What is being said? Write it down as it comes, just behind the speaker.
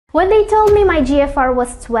When they told me my GFR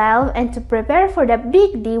was 12 and to prepare for the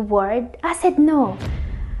big D word, I said no.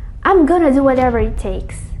 I'm gonna do whatever it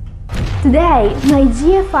takes. Today, my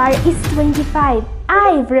GFR is 25.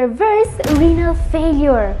 I've reversed renal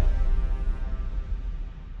failure.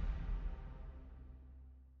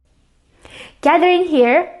 Gathering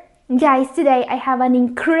here, guys, today I have an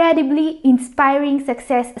incredibly inspiring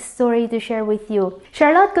success story to share with you.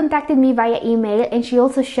 Charlotte contacted me via email and she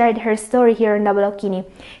also shared her story here on Double Okini.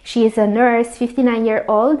 She is a nurse,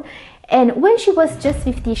 59-year-old, and when she was just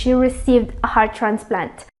 50, she received a heart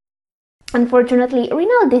transplant. Unfortunately,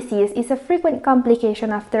 renal disease is a frequent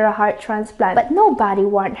complication after a heart transplant, but nobody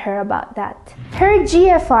warned her about that. Her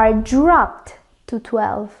GFR dropped to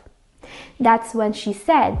 12. That's when she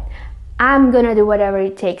said, I'm gonna do whatever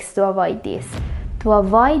it takes to avoid this, to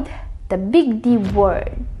avoid the big D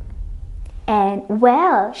word. And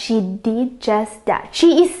well, she did just that.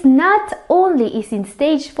 She is not only in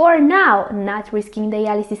stage 4 now, not risking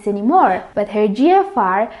dialysis anymore, but her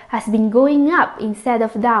GFR has been going up instead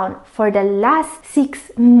of down for the last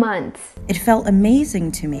 6 months. It felt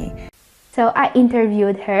amazing to me. So I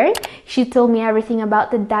interviewed her. She told me everything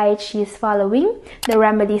about the diet she is following, the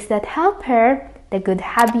remedies that help her, the good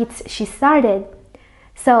habits she started.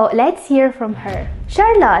 So let's hear from her.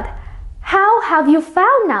 Charlotte, how have you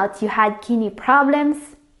found out you had kidney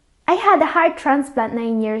problems? I had a heart transplant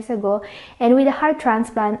 9 years ago, and with a heart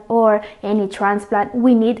transplant or any transplant,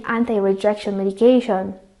 we need anti-rejection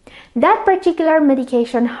medication. That particular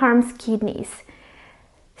medication harms kidneys.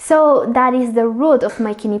 So that is the root of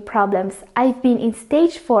my kidney problems. I've been in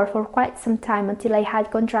stage 4 for quite some time until I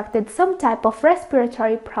had contracted some type of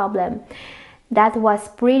respiratory problem. That was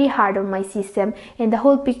pretty hard on my system, and the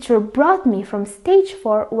whole picture brought me from stage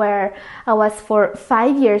 4, where I was for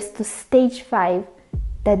 5 years, to stage 5,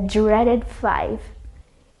 the dreaded 5.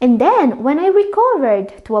 And then when I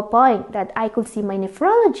recovered to a point that I could see my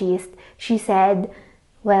nephrologist, she said,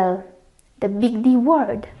 well, the big D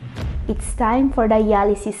word, it's time for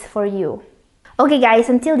dialysis for you. Okay guys,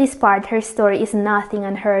 until this part, her story is nothing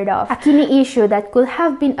unheard of. A kidney issue that could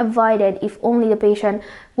have been avoided if only the patient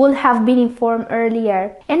would have been informed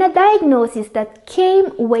earlier. And a diagnosis that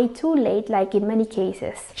came way too late, like in many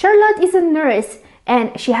cases. Charlotte is a nurse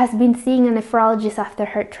and she has been seeing a nephrologist after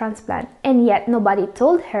her transplant. And yet nobody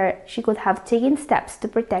told her she could have taken steps to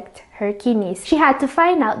protect her kidneys. She had to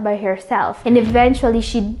find out by herself. And eventually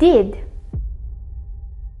she did.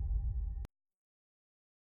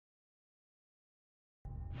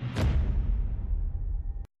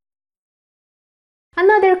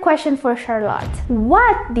 Another question for Charlotte.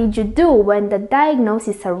 What did you do when the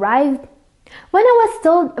diagnosis arrived? When I was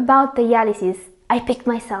told about dialysis, I picked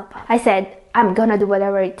myself up. I said, I'm gonna do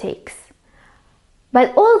whatever it takes.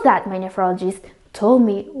 But all that my nephrologist told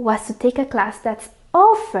me was to take a class that's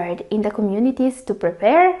offered in the communities to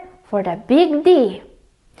prepare for the big D.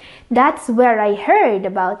 That's where I heard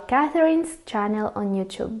about Catherine's channel on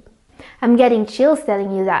YouTube. I'm getting chills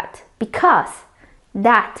telling you that, because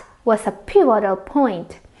that was a pivotal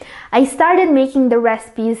point. I started making the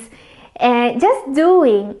recipes and just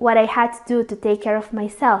doing what I had to do to take care of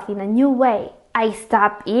myself in a new way. I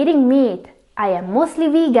stopped eating meat. I am mostly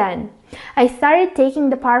vegan. I started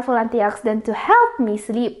taking the powerful antioxidant to help me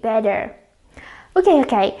sleep better.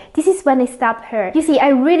 Okay, this is when I stopped her. You see, I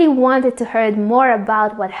really wanted to hear more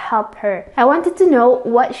about what helped her. I wanted to know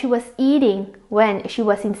what she was eating when she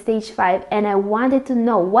was in stage 5, and I wanted to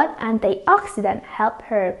know what antioxidant helped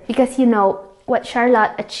her. Because you know, what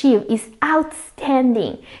Charlotte achieved is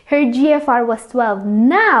outstanding. Her GFR was 12.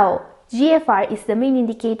 Now, GFR is the main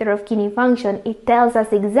indicator of kidney function. It tells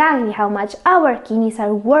us exactly how much our kidneys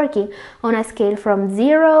are working on a scale from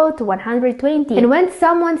 0 to 120. And when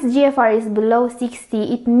someone's GFR is below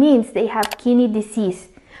 60, it means they have kidney disease.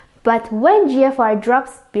 But when GFR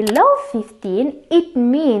drops below 15, it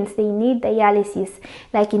means they need dialysis,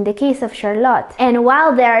 like in the case of Charlotte. And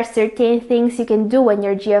while there are certain things you can do when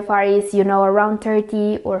your GFR is, around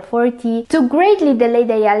 30 or 40 to greatly delay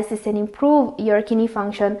dialysis and improve your kidney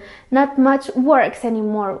function, not much works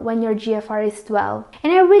anymore when your GFR is 12.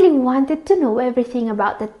 And I really wanted to know everything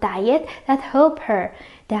about the diet that helped her,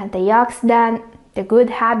 the antioxidant, the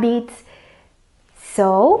good habits.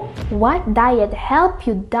 So, what diet helped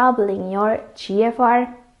you doubling your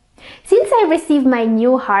GFR? Since I received my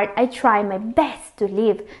new heart, I try my best to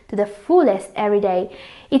live to the fullest every day.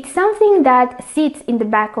 It's something that sits in the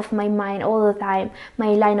back of my mind all the time.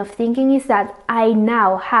 My line of thinking is that I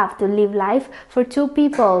now have to live life for 2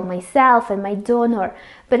 people, myself and my donor.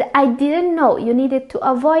 But I didn't know you needed to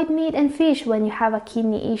avoid meat and fish when you have a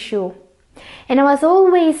kidney issue. And I was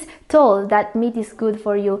always told that meat is good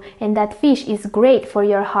for you and that fish is great for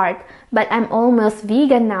your heart, but I'm almost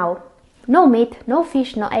vegan now. No meat, no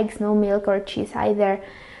fish, no eggs, no milk or cheese either.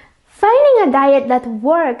 Finding a diet that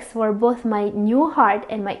works for both my new heart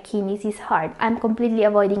and my kidneys is hard. I'm completely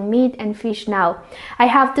avoiding meat and fish now. I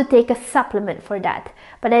have to take a supplement for that.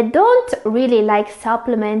 But I don't really like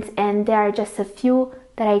supplements, and there are just a few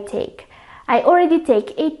that I take. I already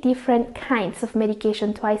take 8 different kinds of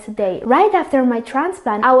medication twice a day. Right after my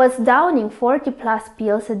transplant, I was downing 40 plus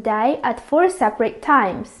pills a day at 4 separate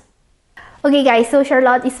times. Okay guys, so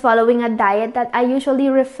Charlotte is following a diet that I usually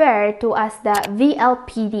refer to as the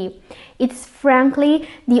VLPD. It's frankly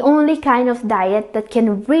the only kind of diet that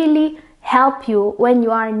can really help you when you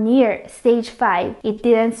are near stage 5. It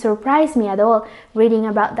didn't surprise me at all reading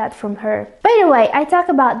about that from her. By the way, I talk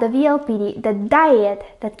about the VLPD, the diet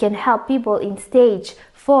that can help people in stage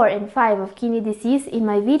 4 and 5 of kidney disease, in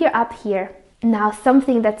my video up here. Now,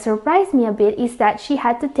 something that surprised me a bit is that she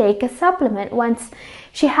had to take a supplement once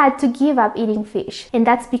she had to give up eating fish. And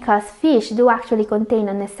that's because fish do actually contain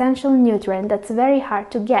an essential nutrient that's very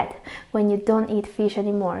hard to get when you don't eat fish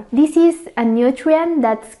anymore. This is a nutrient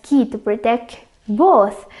that's key to protect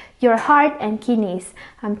both your heart and kidneys.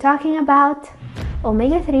 I'm talking about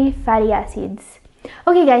omega-3 fatty acids.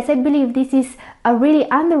 Okay guys, I believe this is a really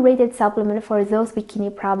underrated supplement for those with kidney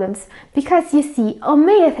problems, because you see,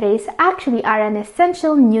 omega-3s actually are an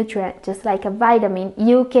essential nutrient, just like a vitamin.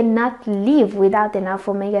 You cannot live without enough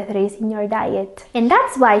omega-3s in your diet. And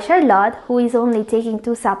that's why Charlotte, who is only taking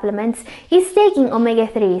 2 supplements, is taking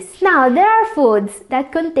omega-3s. Now, there are foods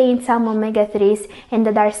that contain some omega-3s and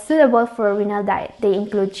that are suitable for a renal diet. They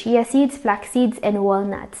include chia seeds, flax seeds, and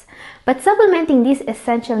walnuts. But supplementing this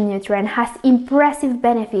essential nutrient has impressive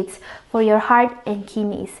benefits for your heart and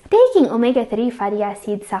kidneys. Taking omega-3 fatty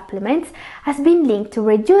acid supplements has been linked to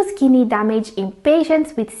reduce kidney damage in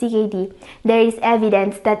patients with CKD. There is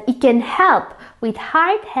evidence that it can help with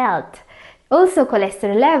heart health, also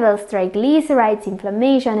cholesterol levels, triglycerides,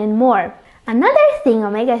 inflammation, and more. Another thing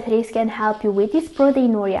omega-3s can help you with is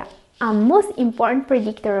proteinuria, a most important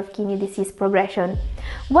predictor of kidney disease progression.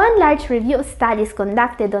 One large review of studies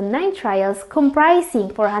conducted on 9 trials comprising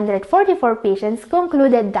 444 patients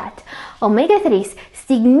concluded that omega-3s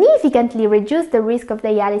significantly reduce the risk of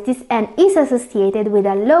dialysis and is associated with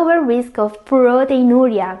a lower risk of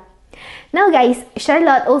proteinuria. Now guys,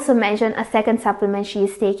 Charlotte also mentioned a second supplement she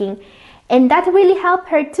is taking, and that really helped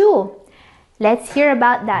her too. Let's hear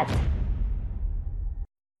about that.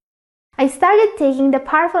 I started taking the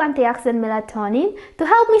powerful antioxidant melatonin to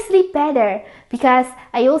help me sleep better, because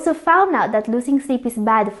I also found out that losing sleep is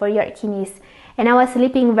bad for your kidneys. And I was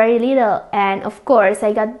sleeping very little, and of course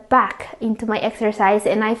I got back into my exercise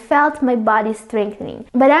and I felt my body strengthening.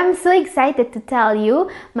 But I'm so excited to tell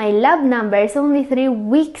you my lab numbers only 3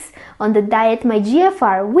 weeks on the diet. My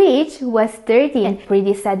GFR, which was 13 and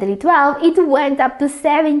pretty sadly 12, it went up to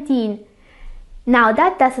 17. Now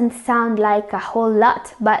that doesn't sound like a whole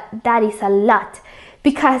lot, but that is a lot,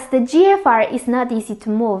 because the GFR is not easy to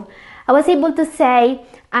move. I was able to say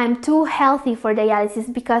I'm too healthy for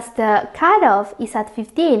dialysis because the cutoff is at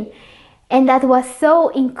 15, and that was so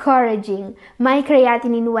encouraging. My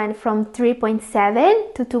creatinine went from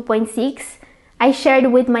 3.7 to 2.6. I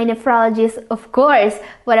shared with my nephrologist, of course,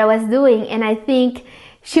 what I was doing, and I think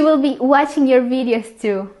she will be watching your videos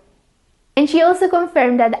too. And she also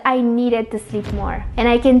confirmed that I needed to sleep more. And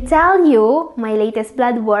I can tell you, my latest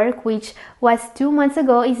blood work, which was 2 months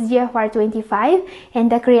ago, is GFR 25 and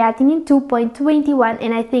the creatinine 2.21,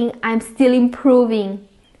 and I think I'm still improving.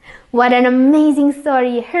 What an amazing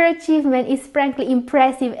story! Her achievement is frankly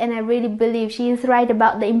impressive, and I really believe she is right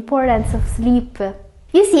about the importance of sleep.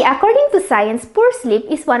 You see, according to science, poor sleep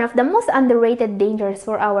is one of the most underrated dangers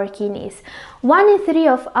for our kidneys. 1 in 3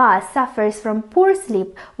 of us suffers from poor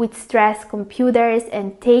sleep, with stress, computers,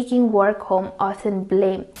 and taking work home often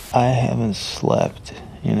blamed. I haven't slept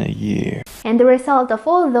in a year. And the result of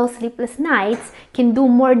all those sleepless nights can do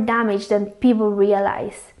more damage than people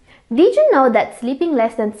realize. Did you know that sleeping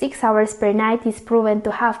less than 6 hours per night is proven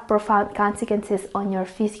to have profound consequences on your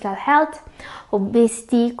physical health?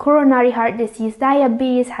 Obesity, coronary heart disease,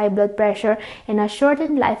 diabetes, high blood pressure, and a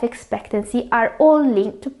shortened life expectancy are all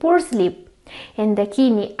linked to poor sleep. And the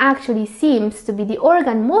kidney actually seems to be the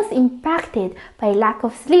organ most impacted by lack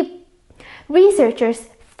of sleep. Researchers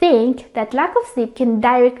think that lack of sleep can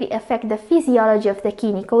directly affect the physiology of the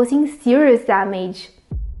kidney, causing serious damage.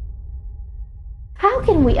 How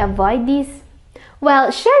can we avoid this?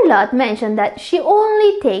 Well, Charlotte mentioned that she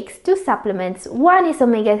only takes 2 supplements. One is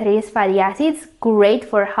omega-3 fatty acids, great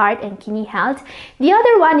for heart and kidney health. The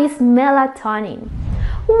other one is melatonin.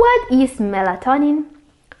 What is melatonin?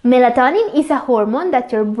 Melatonin is a hormone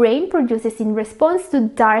that your brain produces in response to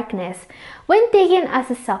darkness. When taken as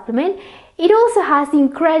a supplement, it also has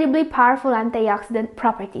incredibly powerful antioxidant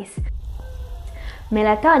properties.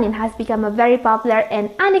 Melatonin has become a very popular and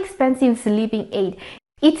inexpensive sleeping aid.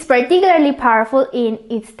 It's particularly powerful in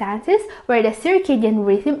instances where the circadian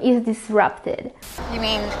rhythm is disrupted. You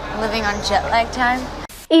mean living on jet lag time?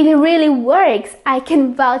 It really works. I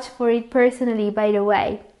can vouch for it personally, by the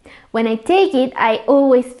way. When I take it, I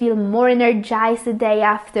always feel more energized the day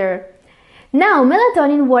after. Now,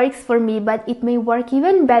 melatonin works for me, but it may work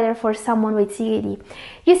even better for someone with CKD.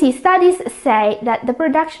 You see, studies say that the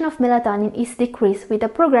production of melatonin is decreased with the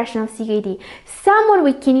progression of CKD. Someone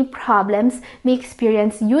with kidney problems may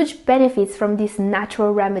experience huge benefits from this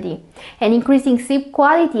natural remedy. And increasing sleep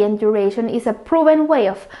quality and duration is a proven way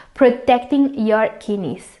of protecting your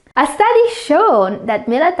kidneys. A study shown that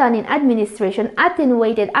melatonin administration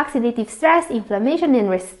attenuated oxidative stress, inflammation, and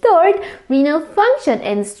restored renal function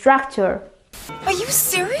and structure. Are you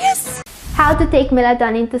serious? How to take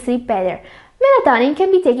melatonin to sleep better? Melatonin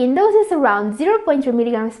can be taken in doses around 0.3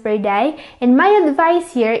 milligrams per day, and my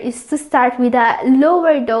advice here is to start with a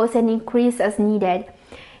lower dose and increase as needed.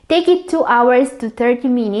 Take it 2 hours to 30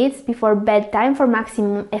 minutes before bedtime for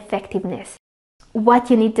maximum effectiveness.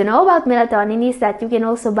 What you need to know about melatonin is that you can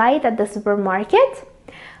also buy it at the supermarket,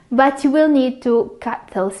 but you will need to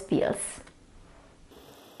cut those pills.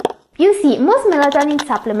 You see, most melatonin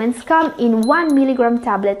supplements come in 1 milligram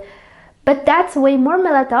tablet, but that's way more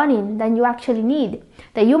melatonin than you actually need.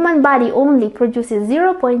 The human body only produces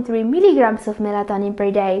 0.3 milligrams of melatonin per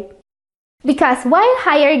day. Because while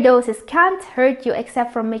higher doses can't hurt you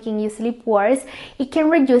except for making you sleep worse, it can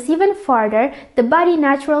reduce even further the body's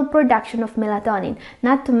natural production of melatonin.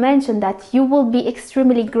 Not to mention that you will be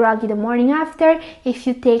extremely groggy the morning after if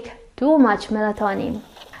you take too much melatonin.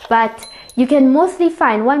 But you can mostly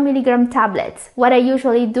find 1 milligram tablets. What I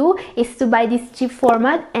usually do is to buy this cheap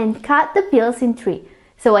format and cut the pills in 3.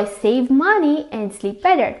 So I save money and sleep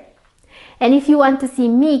better. And if you want to see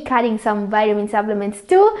me cutting some vitamin supplements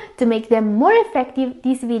too to make them more effective,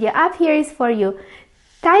 this video up here is for you.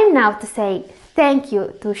 Time now to say thank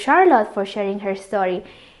you to Charlotte for sharing her story.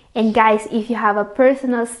 And guys, if you have a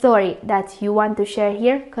personal story that you want to share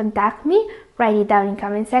here, contact me, write it down in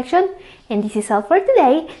comment section. And this is all for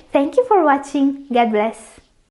today. Thank you for watching. God bless.